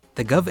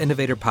The Gov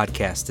Innovator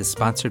podcast is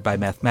sponsored by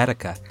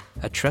Mathematica,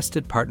 a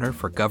trusted partner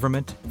for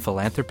government,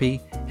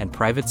 philanthropy, and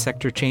private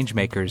sector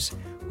changemakers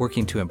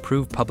working to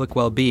improve public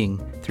well-being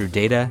through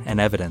data and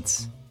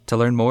evidence. To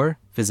learn more,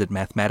 visit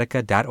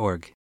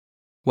mathematica.org.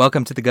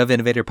 Welcome to the Gov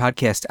Innovator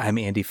podcast. I'm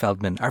Andy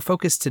Feldman. Our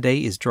focus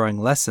today is drawing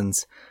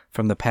lessons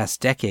from the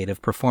past decade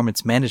of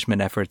performance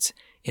management efforts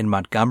in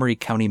Montgomery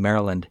County,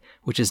 Maryland,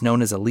 which is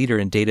known as a leader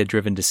in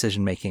data-driven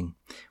decision-making.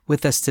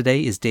 With us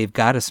today is Dave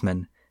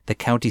Gottesman, the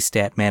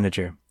CountyStat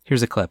Manager.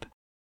 Here's a clip.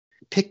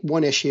 Pick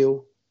one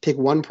issue, pick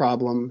one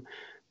problem,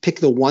 pick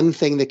the one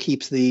thing that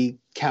keeps the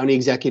county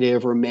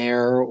executive or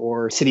mayor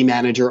or city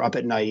manager up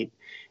at night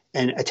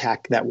and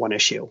attack that one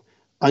issue.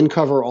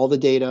 Uncover all the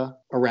data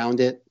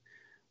around it,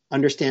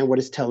 understand what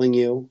it's telling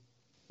you,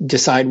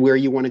 decide where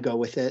you want to go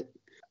with it,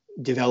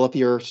 develop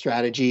your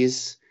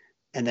strategies,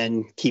 and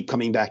then keep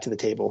coming back to the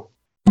table.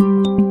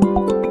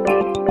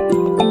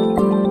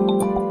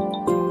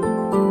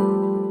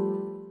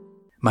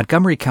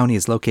 Montgomery County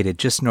is located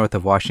just north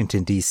of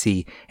Washington,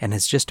 D.C., and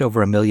has just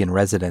over 1 million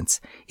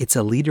residents. It's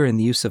a leader in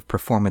the use of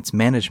performance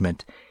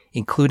management,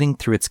 including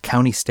through its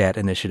CountyStat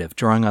initiative,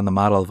 drawing on the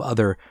model of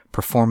other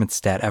performance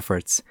stat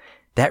efforts.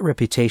 That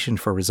reputation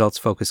for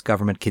results-focused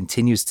government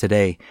continues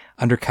today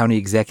under County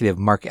Executive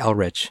Mark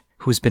Elrich,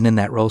 who's been in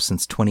that role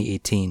since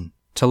 2018.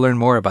 To learn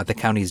more about the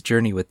county's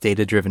journey with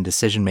data-driven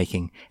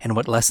decision-making and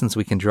what lessons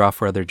we can draw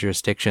for other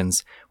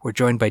jurisdictions, we're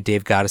joined by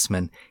Dave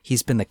Gottesman.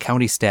 He's been the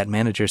CountyStat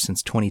Manager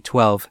since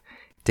 2012.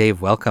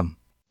 Dave, welcome.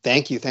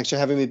 Thank you. Thanks for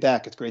having me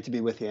back. It's great to be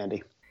with you,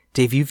 Andy.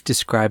 Dave, you've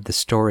described the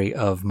story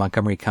of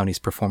Montgomery County's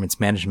performance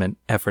management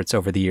efforts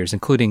over the years,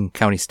 including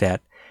CountyStat,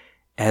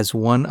 as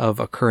one of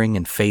occurring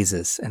in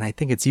phases. And I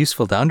think it's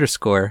useful to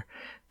underscore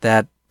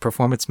that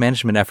performance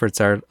management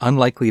efforts are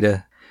unlikely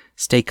to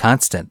stay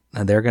constant.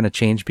 And they're going to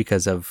change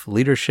because of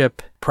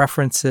leadership,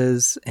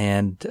 preferences,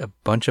 and a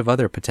bunch of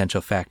other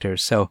potential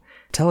factors. So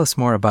tell us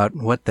more about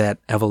what that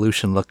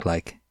evolution looked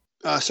like.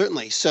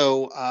 Certainly.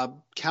 So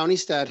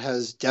CountyStat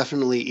has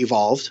definitely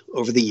evolved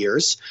over the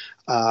years.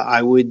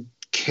 I would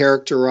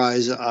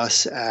characterize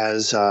us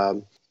as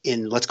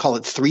in, let's call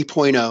it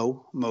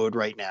 3.0 mode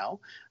right now.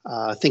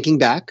 Thinking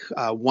back,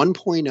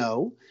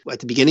 1.0 at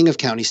the beginning of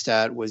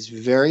CountyStat was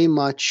very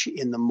much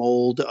in the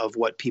mold of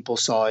what people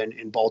saw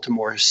in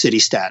Baltimore City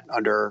Stat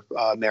under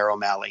Mayor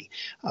O'Malley.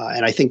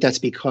 And I think that's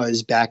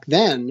because back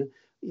then,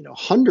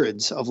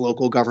 hundreds of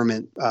local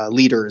government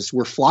leaders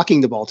were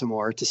flocking to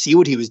Baltimore to see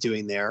what he was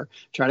doing there,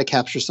 try to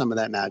capture some of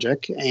that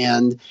magic.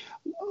 And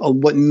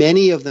what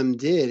many of them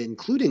did,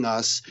 including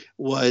us,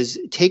 was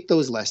take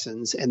those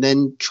lessons and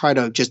then try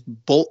to just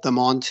bolt them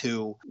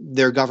onto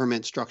their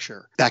government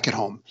structure back at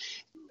home.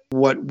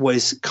 What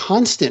was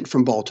constant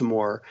from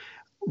Baltimore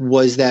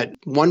was that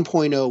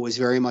 1.0 was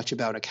very much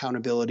about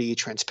accountability,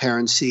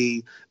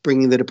 transparency,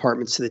 bringing the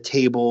departments to the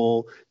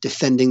table,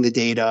 defending the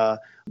data.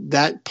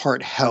 That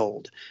part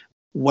held.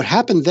 What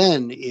happened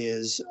then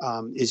is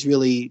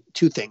really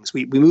two things.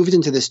 We moved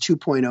into this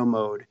 2.0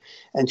 mode,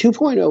 and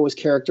 2.0 was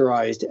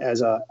characterized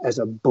as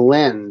a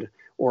blend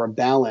or a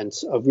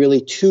balance of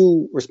really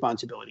two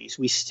responsibilities.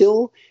 We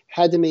still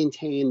had to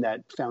maintain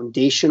that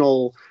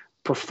foundational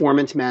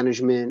performance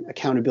management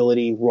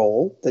accountability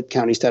role that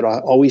CountyStat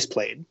always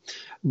played.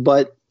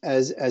 But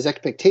as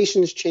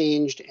expectations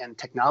changed and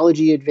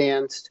technology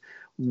advanced,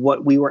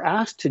 what we were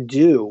asked to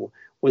do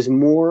was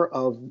more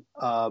of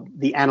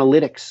the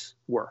analytics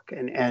work.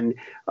 And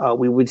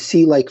we would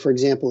see, like, for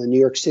example, in New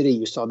York City,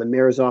 you saw the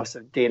Mayor's Office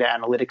of Data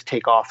Analytics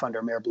take off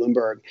under Mayor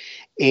Bloomberg.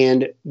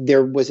 And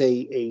there was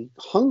a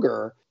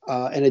hunger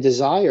and a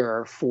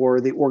desire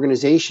for the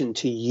organization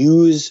to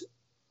use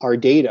our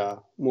data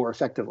more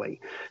effectively.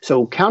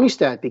 So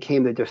CountyStat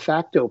became the de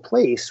facto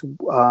place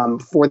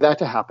for that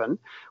to happen.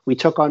 We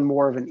took on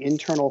more of an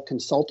internal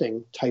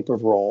consulting type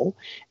of role.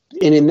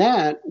 And in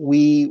that,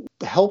 we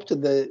helped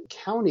the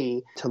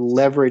county to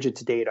leverage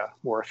its data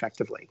more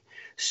effectively.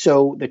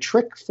 So the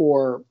trick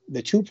for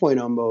the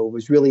 2.0 mode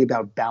was really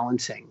about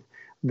balancing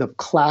the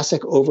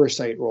classic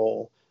oversight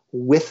role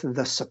with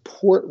the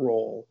support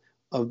role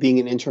of being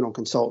an internal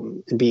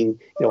consultant and being,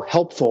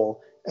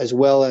 helpful, as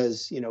well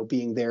as,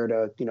 being there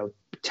to,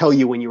 tell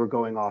you when you were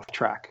going off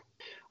track.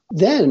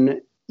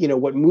 Then,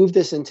 what moved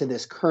us into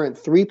this current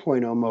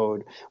 3.0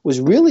 mode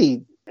was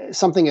really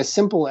something as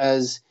simple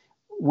as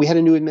we had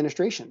a new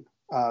administration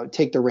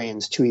take the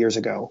reins 2 years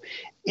ago.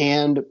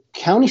 And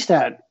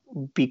CountyStat,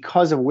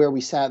 because of where we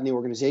sat in the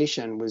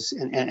organization was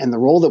and the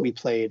role that we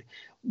played,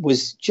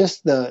 was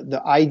just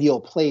the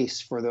ideal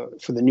place for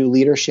the new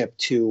leadership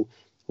to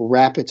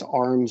wrap its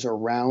arms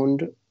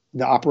around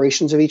the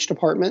operations of each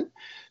department.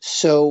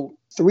 So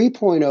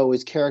 3.0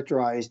 is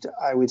characterized,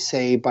 I would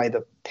say, by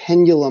the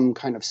pendulum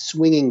kind of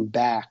swinging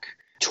back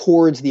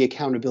towards the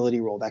accountability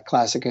role, that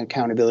classic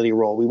accountability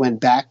role. We went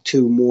back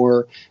to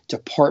more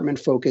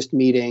department-focused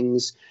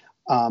meetings.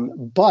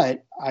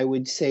 But I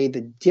would say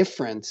the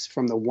difference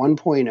from the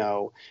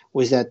 1.0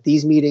 was that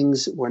these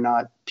meetings were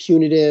not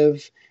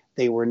punitive.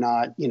 They were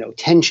not,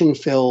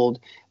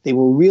 tension-filled. They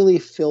were really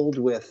filled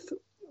with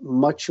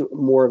much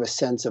more of a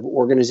sense of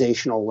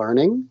organizational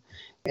learning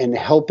and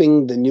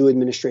helping the new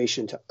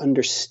administration to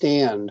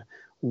understand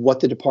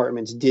what the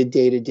departments did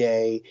day to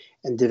day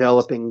and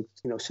developing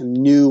some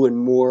new and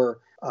more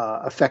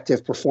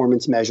effective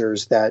performance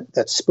measures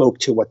that spoke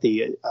to what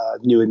the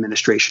new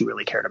administration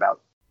really cared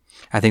about.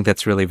 I think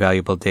that's really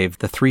valuable, Dave.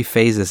 The 3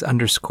 phases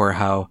underscore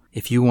how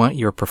if you want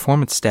your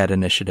performance stat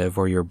initiative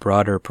or your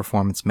broader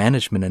performance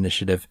management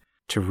initiative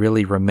to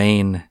really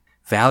remain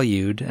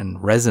valued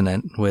and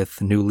resonant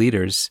with new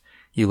leaders,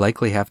 you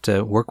likely have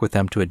to work with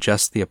them to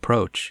adjust the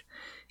approach.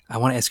 I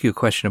want to ask you a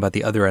question about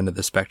the other end of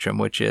the spectrum,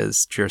 which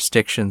is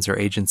jurisdictions or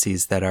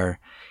agencies that are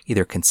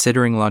either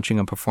considering launching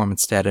a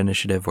performance stat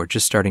initiative or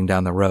just starting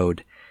down the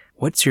road.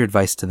 What's your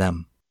advice to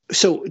them?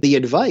 So the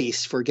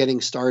advice for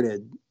getting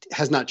started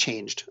has not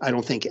changed, I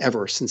don't think,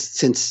 ever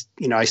since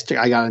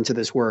I got into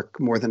this work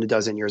more than a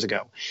dozen years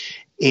ago.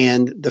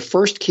 And the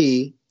first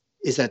key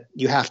is that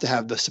you have to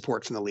have the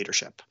support from the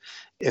leadership.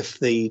 If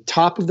the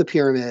top of the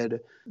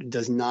pyramid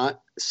does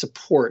not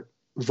support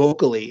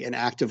vocally and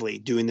actively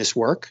doing this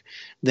work,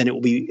 then it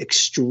will be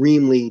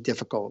extremely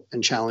difficult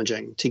and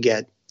challenging to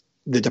get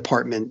the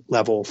department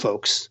level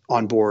folks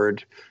on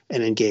board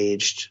and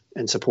engaged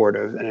and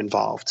supportive and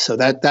involved. So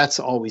that's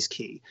always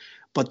key.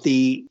 But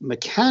the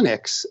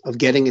mechanics of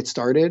getting it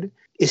started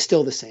is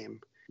still the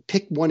same.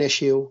 Pick one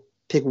issue,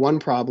 pick one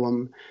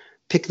problem,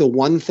 pick the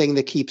one thing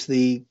that keeps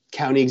the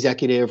county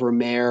executive or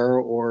mayor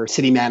or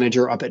city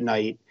manager up at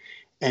night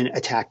and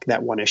attack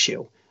that one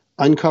issue.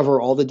 Uncover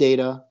all the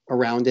data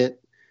around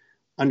it,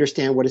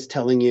 understand what it's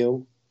telling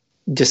you,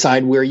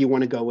 decide where you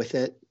want to go with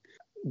it,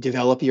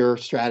 develop your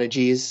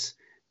strategies,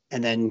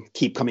 and then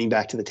keep coming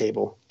back to the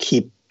table.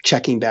 Keep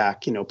checking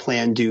back,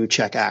 plan, do,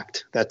 check,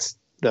 act. That's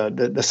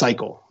the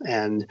cycle.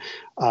 And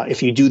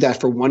if you do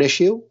that for one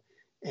issue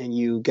and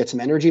you get some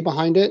energy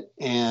behind it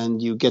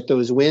and you get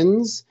those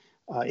wins,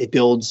 it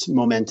builds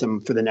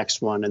momentum for the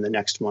next one and the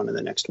next one and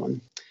the next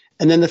one.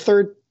 And then the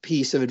third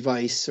piece of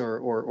advice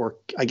or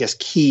I guess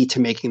key to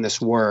making this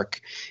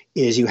work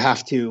is you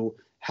have to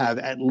have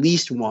at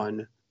least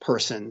one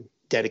person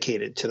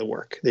dedicated to the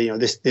work.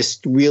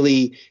 This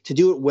really, to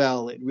do it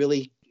well, it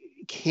really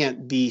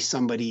can't be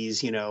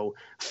somebody's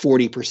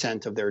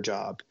 40% of their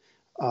job.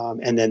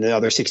 And then the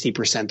other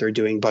 60% they're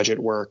doing budget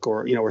work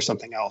or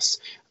something else.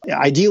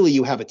 Ideally,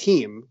 you have a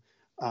team.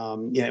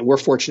 We're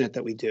fortunate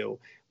that we do.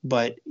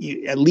 But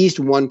at least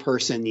one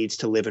person needs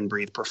to live and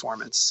breathe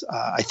performance,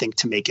 I think,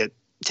 to make it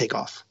take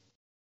off.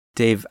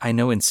 Dave, I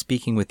know in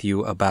speaking with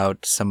you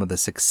about some of the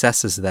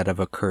successes that have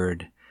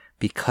occurred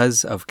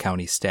because of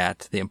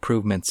CountyStat, the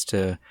improvements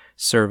to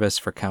service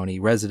for county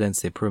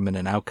residents, the improvement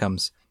in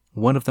outcomes,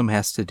 one of them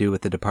has to do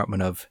with the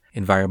Department of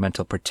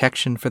Environmental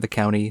Protection for the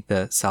county,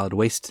 the Solid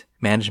Waste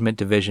Management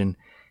Division.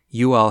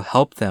 You all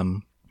help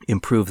them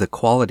improve the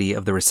quality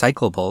of the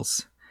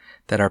recyclables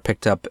that are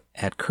picked up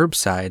at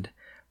curbside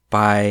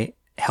by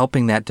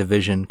helping that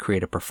division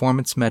create a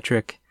performance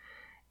metric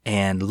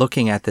and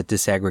looking at the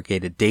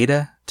disaggregated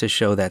data to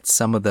show that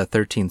some of the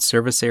 13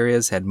 service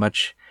areas had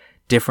much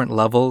different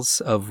levels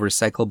of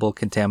recyclable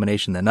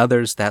contamination than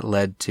others. That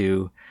led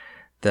to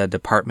the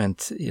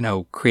department,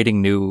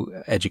 creating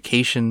new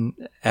education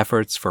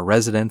efforts for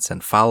residents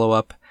and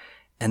follow-up,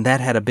 and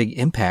that had a big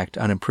impact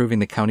on improving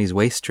the county's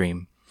waste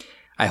stream.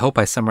 I hope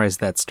I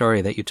summarized that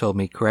story that you told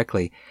me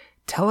correctly.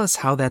 Tell us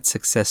how that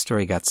success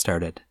story got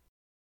started.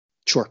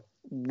 Sure.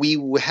 We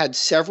had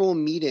several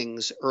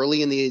meetings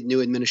early in the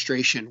new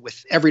administration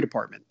with every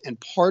department, and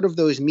part of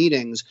those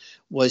meetings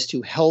was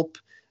to help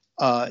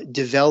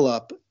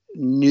develop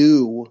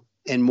new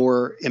and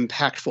more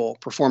impactful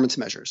performance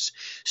measures.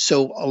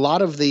 So a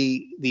lot of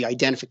the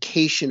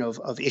identification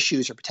of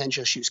issues or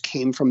potential issues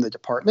came from the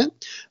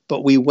department,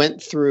 but we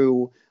went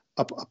through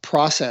a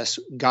process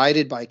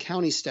guided by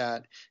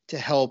CountyStat to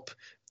help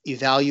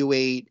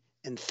evaluate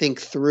and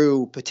think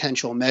through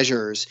potential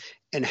measures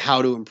and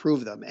how to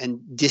improve them.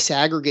 And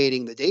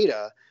disaggregating the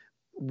data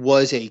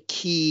was a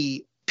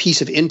key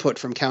piece of input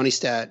from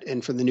CountyStat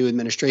and from the new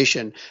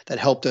administration that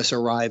helped us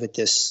arrive at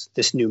this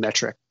new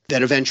metric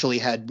that eventually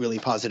had really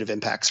positive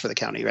impacts for the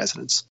county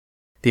residents.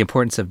 The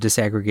importance of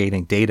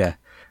disaggregating data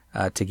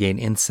to gain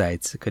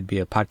insights. It could be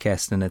a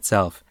podcast in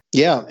itself.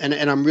 Yeah, and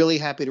I'm really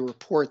happy to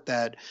report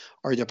that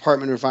our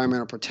Department of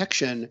Environmental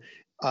Protection,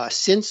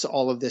 since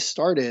all of this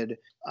started,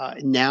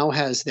 now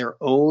has their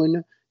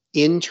own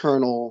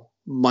internal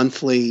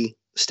monthly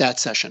stat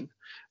session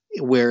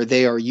where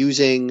they are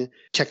using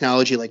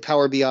technology like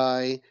Power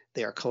BI.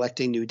 They are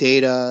collecting new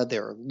data.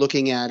 They're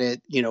looking at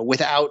it,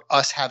 without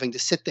us having to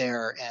sit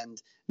there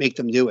and make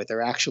them do it.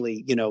 They're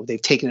actually,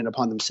 they've taken it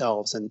upon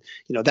themselves. And,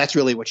 that's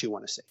really what you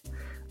want to see.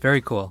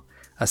 Very cool.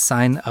 A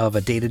sign of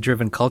a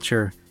data-driven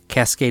culture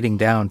cascading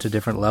down to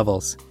different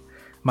levels.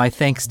 My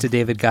thanks to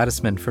David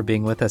Gottesman for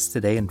being with us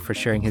today and for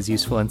sharing his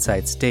useful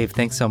insights. Dave,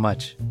 thanks so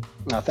much.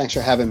 Thanks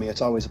for having me.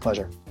 It's always a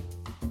pleasure.